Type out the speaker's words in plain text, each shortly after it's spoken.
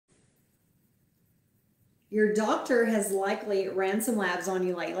Your doctor has likely ran some labs on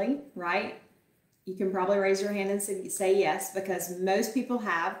you lately, right? You can probably raise your hand and say yes, because most people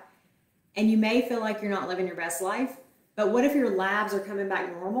have. And you may feel like you're not living your best life. But what if your labs are coming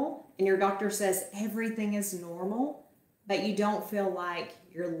back normal and your doctor says everything is normal, but you don't feel like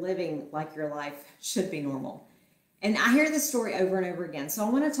you're living like your life should be normal? And I hear this story over and over again. So I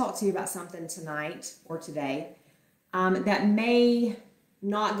want to talk to you about something tonight or today that may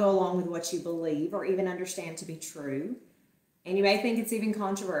not go along with what you believe or even understand to be true. And you may think it's even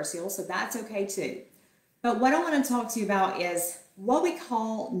controversial, so that's okay too. But what I want to talk to you about is what we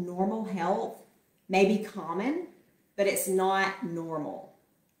call normal health may be common, but it's not normal.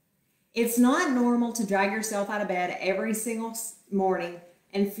 It's not normal to drag yourself out of bed every single morning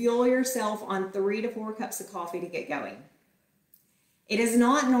and fuel yourself on 3 to 4 cups of coffee to get going. It is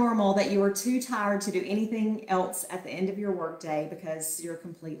not normal that you are too tired to do anything else at the end of your workday because you're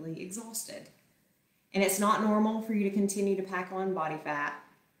completely exhausted. And it's not normal for you to continue to pack on body fat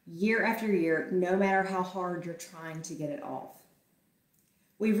year after year, no matter how hard you're trying to get it off.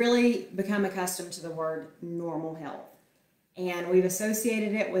 We've really become accustomed to the word normal health, and we've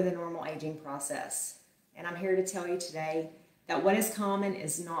associated it with a normal aging process. And I'm here to tell you today that what is common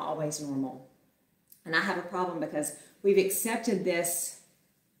is not always normal. And I have a problem because we've accepted this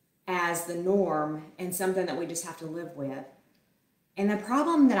as the norm and something that we just have to live with. And the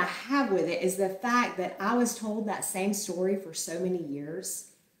problem that I have with it is the fact that I was told that same story for so many years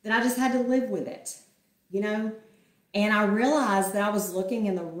that I just had to live with it, you know? And I realized that I was looking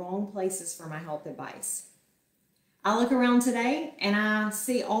in the wrong places for my health advice. I look around today and I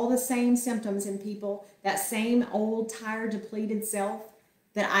see all the same symptoms in people, that same old, tired, depleted self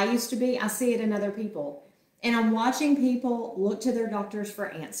that I used to be. I see it in other people. And I'm watching people look to their doctors for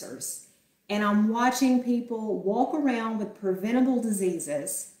answers. And I'm watching people walk around with preventable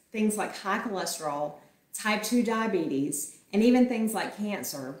diseases, things like high cholesterol, type 2 diabetes, and even things like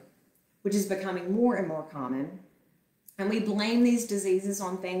cancer, which is becoming more and more common. And we blame these diseases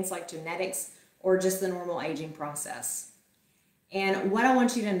on things like genetics or just the normal aging process. And what I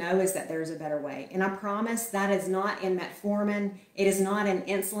want you to know is that there's a better way. And I promise that is not in metformin. It is not in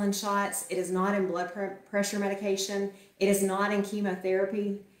insulin shots. It is not in blood pressure medication. It is not in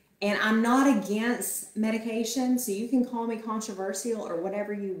chemotherapy. And I'm not against medication, so you can call me controversial or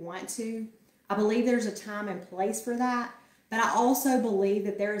whatever you want to. I believe there's a time and place for that, but I also believe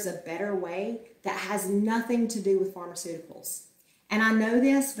that there is a better way that has nothing to do with pharmaceuticals. And I know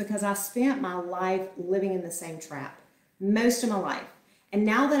this because I spent my life living in the same trap, most of my life. And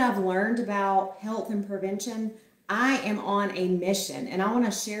now that I've learned about health and prevention, I am on a mission, and I want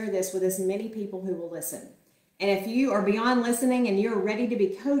to share this with as many people who will listen. And if you are beyond listening and you're ready to be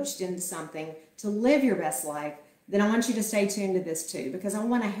coached into something to live your best life, then I want you to stay tuned to this too, because I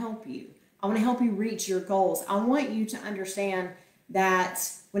want to help you. I want to help you reach your goals. I want you to understand that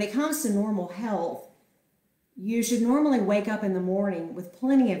when it comes to normal health, you should normally wake up in the morning with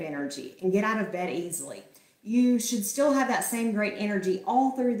plenty of energy and get out of bed easily. You should still have that same great energy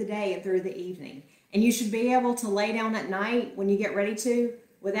all through the day and through the evening. And you should be able to lay down at night when you get ready to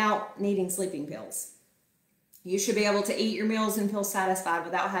without needing sleeping pills. You should be able to eat your meals and feel satisfied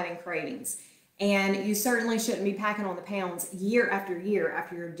without having cravings. And you certainly shouldn't be packing on the pounds year after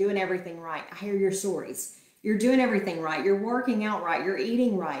you're doing everything right. I hear your stories. You're doing everything right. You're working out right. You're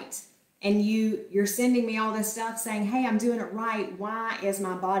eating right. And you're sending me all this stuff saying, hey, I'm doing it right. Why is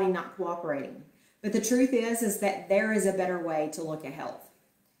my body not cooperating? But the truth is that there is a better way to look at health.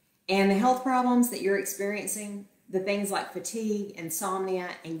 And the health problems that you're experiencing, the things like fatigue, insomnia,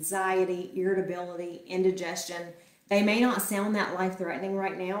 anxiety, irritability, indigestion, they may not sound that life-threatening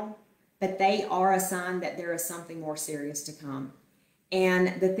right now, but they are a sign that there is something more serious to come.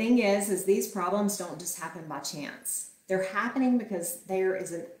 And the thing is these problems don't just happen by chance. They're happening because there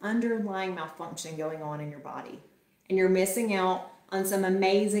is an underlying malfunction going on in your body, and you're missing out on some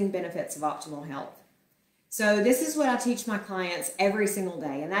amazing benefits of optimal health. So this is what I teach my clients every single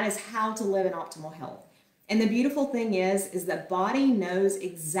day, and that is how to live in optimal health. And the beautiful thing is that body knows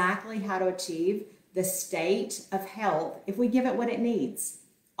exactly how to achieve the state of health if we give it what it needs.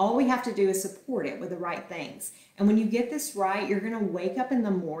 All we have to do is support it with the right things. And when you get this right, you're going to wake up in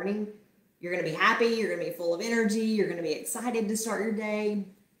the morning, you're going to be happy, you're going to be full of energy, you're going to be excited to start your day,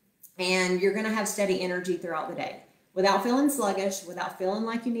 and you're going to have steady energy throughout the day without feeling sluggish, without feeling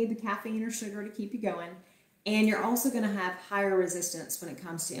like you need the caffeine or sugar to keep you going. And you're also going to have higher resistance when it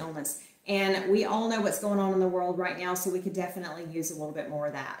comes to illness. And we all know what's going on in the world right now, so we could definitely use a little bit more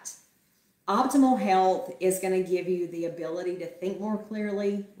of that. Optimal health is going to give you the ability to think more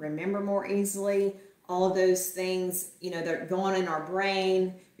clearly, remember more easily, all of those things, that are going in our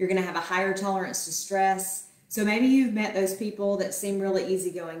brain. You're going to have a higher tolerance to stress. So maybe you've met those people that seem really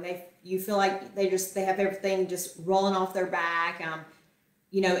easygoing. You feel like they have everything just rolling off their back.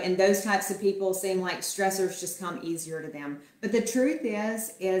 And those types of people seem like stressors just come easier to them. But the truth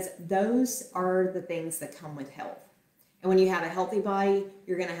is those are the things that come with health. And when you have a healthy body,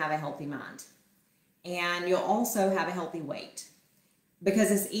 you're going to have a healthy mind. And you'll also have a healthy weight,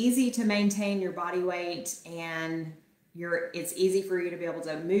 because it's easy to maintain your body weight, and it's easy for you to be able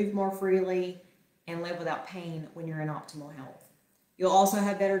to move more freely and live without pain when you're in optimal health. You'll also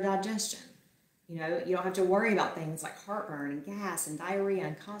have better digestion. You don't have to worry about things like heartburn and gas and diarrhea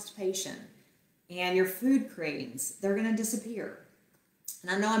and constipation. And your food cravings, they're going to disappear.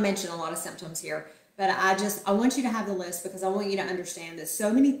 And I know I mentioned a lot of symptoms here, but I want you to have the list, because I want you to understand that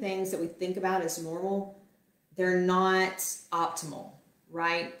so many things that we think about as normal, they're not optimal,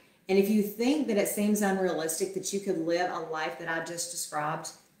 right? And if you think that it seems unrealistic that you could live a life that I just described,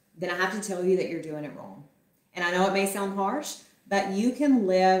 then I have to tell you that you're doing it wrong. And I know it may sound harsh, but you can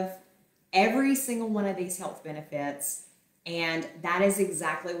live every single one of these health benefits, and that is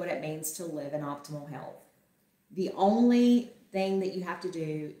exactly what it means to live in optimal health. The only thing that you have to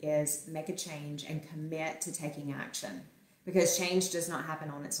do is make a change and commit to taking action, because change does not happen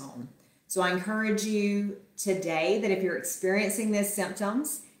on its own. So I encourage you today that if you're experiencing these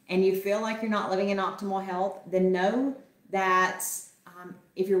symptoms and you feel like you're not living in optimal health, then know that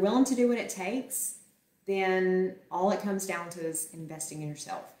if you're willing to do what it takes, then all it comes down to is investing in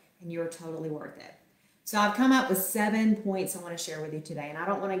yourself, and you're totally worth it. So I've come up with 7 points I want to share with you today, and I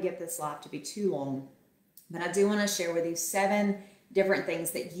don't want to get this live to be too long, but I do want to share with you 7 different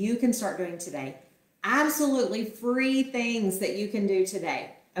things that you can start doing today. Absolutely free things that you can do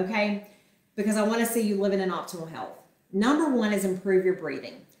today, okay? Because I want to see you living in optimal health. Number 1 is improve your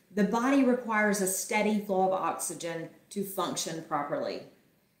breathing. The body requires a steady flow of oxygen to function properly.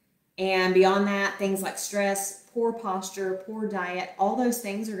 And beyond that, things like stress, poor posture, poor diet, all those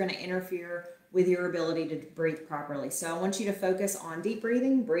things are going to interfere with your ability to breathe properly. So I want you to focus on deep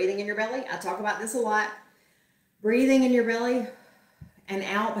breathing, breathing in your belly. I talk about this a lot. Breathing in your belly and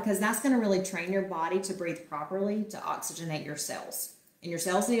out, because that's going to really train your body to breathe properly, to oxygenate your cells. And your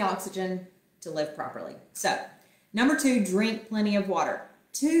cells need oxygen to live properly. So, number 2, drink plenty of water.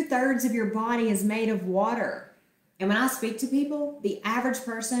 2/3 of your body is made of water. And when I speak to people, the average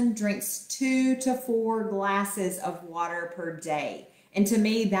person drinks 2 to 4 glasses of water per day. And to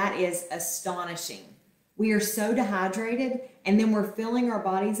me, that is astonishing. We are so dehydrated, and then we're filling our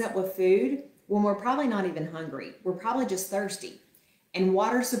bodies up with food when we're probably not even hungry. We're probably just thirsty. And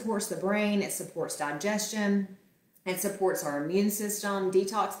water supports the brain, it supports digestion, it supports our immune system,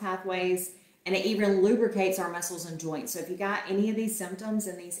 detox pathways, and it even lubricates our muscles and joints. So if you got any of these symptoms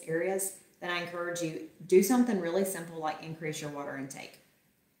in these areas, then I encourage you, do something really simple like increase your water intake.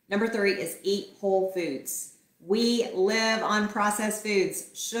 Number 3 is eat whole foods. We live on processed foods,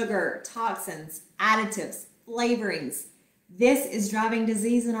 sugar, toxins, additives, flavorings. This is driving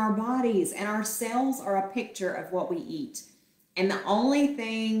disease in our bodies, and our cells are a picture of what we eat. And the only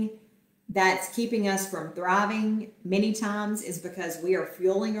thing that's keeping us from thriving many times is because we are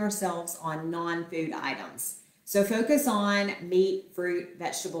fueling ourselves on non-food items. So focus on meat, fruit,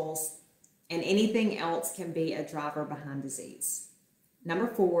 vegetables, and anything else can be a driver behind disease. Number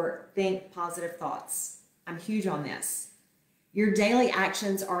 4, think positive thoughts. I'm huge on this. Your daily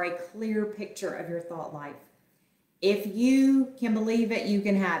actions are a clear picture of your thought life. If you can believe it, you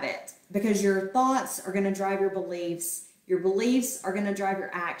can have it, because your thoughts are going to drive your beliefs are going to drive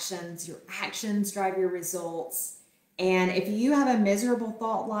your actions drive your results. And if you have a miserable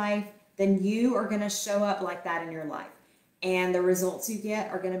thought life, then you are going to show up like that in your life. And the results you get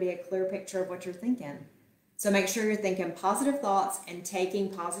are going to be a clear picture of what you're thinking. So make sure you're thinking positive thoughts and taking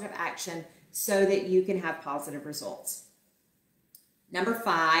positive action so that you can have positive results. Number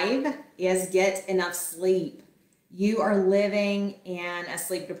 5 is get enough sleep. You are living in a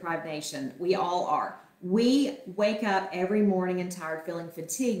sleep-deprived nation. We all are. We wake up every morning and tired, feeling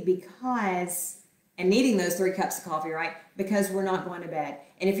fatigued and needing those 3 cups of coffee, right? Because we're not going to bed.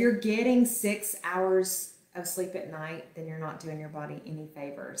 And if you're getting 6 hours of sleep at night, then you're not doing your body any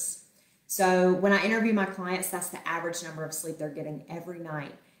favors. So when I interview my clients, that's the average number of sleep they're getting every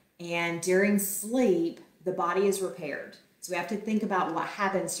night. And during sleep, the body is repaired. So we have to think about what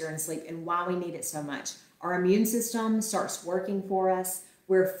happens during sleep and why we need it so much. Our immune system starts working for us.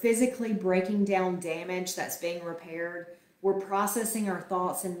 We're physically breaking down damage that's being repaired. We're processing our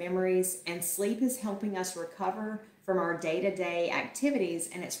thoughts and memories, and sleep is helping us recover from our day-to-day activities,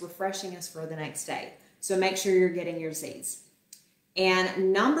 and it's refreshing us for the next day. So make sure you're getting your Z's.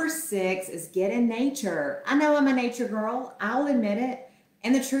 And number 6 is get in nature. I know I'm a nature girl. I'll admit it.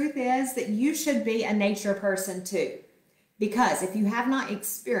 And the truth is that you should be a nature person too. Because if you have not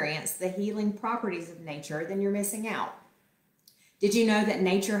experienced the healing properties of nature, then you're missing out. Did you know that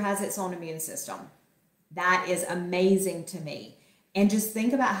nature has its own immune system? That is amazing to me. And just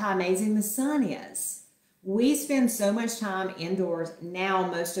think about how amazing the sun is. We spend so much time indoors now,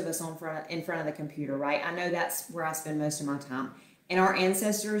 most of us in front of the computer, right? I know that's where I spend most of my time. And our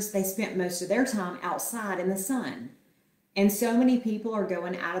ancestors, they spent most of their time outside in the sun. And so many people are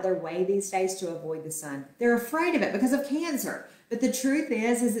going out of their way these days to avoid the sun. They're afraid of it because of cancer. But the truth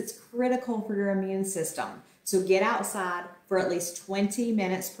is it's critical for your immune system. So get outside for at least 20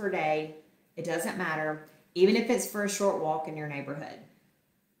 minutes per day. It doesn't matter, even if it's for a short walk in your neighborhood.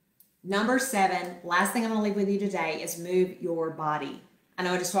 Number 7, last thing I'm going to leave with you today is move your body. I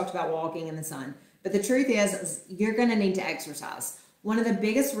know I just talked about walking in the sun, but the truth is you're going to need to exercise. One of the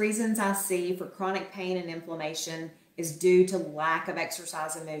biggest reasons I see for chronic pain and inflammation is due to lack of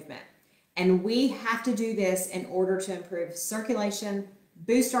exercise and movement. And we have to do this in order to improve circulation,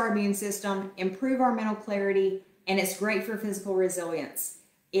 boost our immune system, improve our mental clarity, and it's great for physical resilience.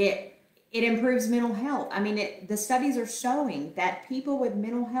 It improves mental health. I mean, the studies are showing that people with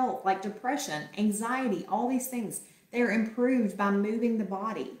mental health, like depression, anxiety, all these things, they're improved by moving the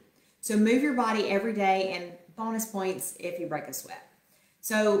body. So move your body every day, and bonus points if you break a sweat.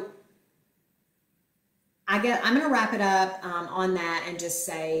 So I'm going to wrap it up on that and just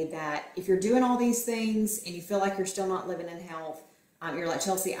say that if you're doing all these things and you feel like you're still not living in health, you're like,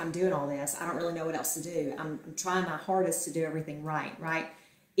 Chelsie, I'm doing all this. I don't really know what else to do. I'm trying my hardest to do everything right?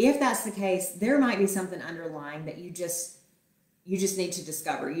 If that's the case, there might be something underlying that you just need to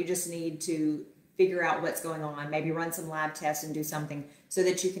discover. You just need to figure out what's going on, maybe run some lab tests and do something so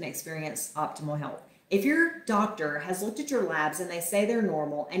that you can experience optimal health. If your doctor has looked at your labs and they say they're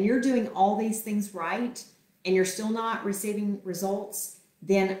normal and you're doing all these things right and you're still not receiving results,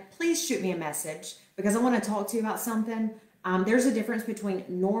 then please shoot me a message because I want to talk to you about something. There's a difference between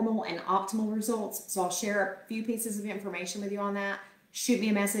normal and optimal results, so I'll share a few pieces of information with you on that. Shoot me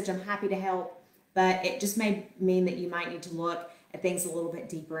a message. I'm happy to help, but it just may mean that you might need to look at things a little bit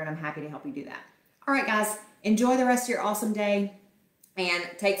deeper, and I'm happy to help you do that. All right, guys, enjoy the rest of your awesome day and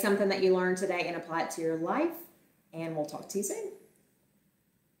take something that you learned today and apply it to your life, and we'll talk to you soon.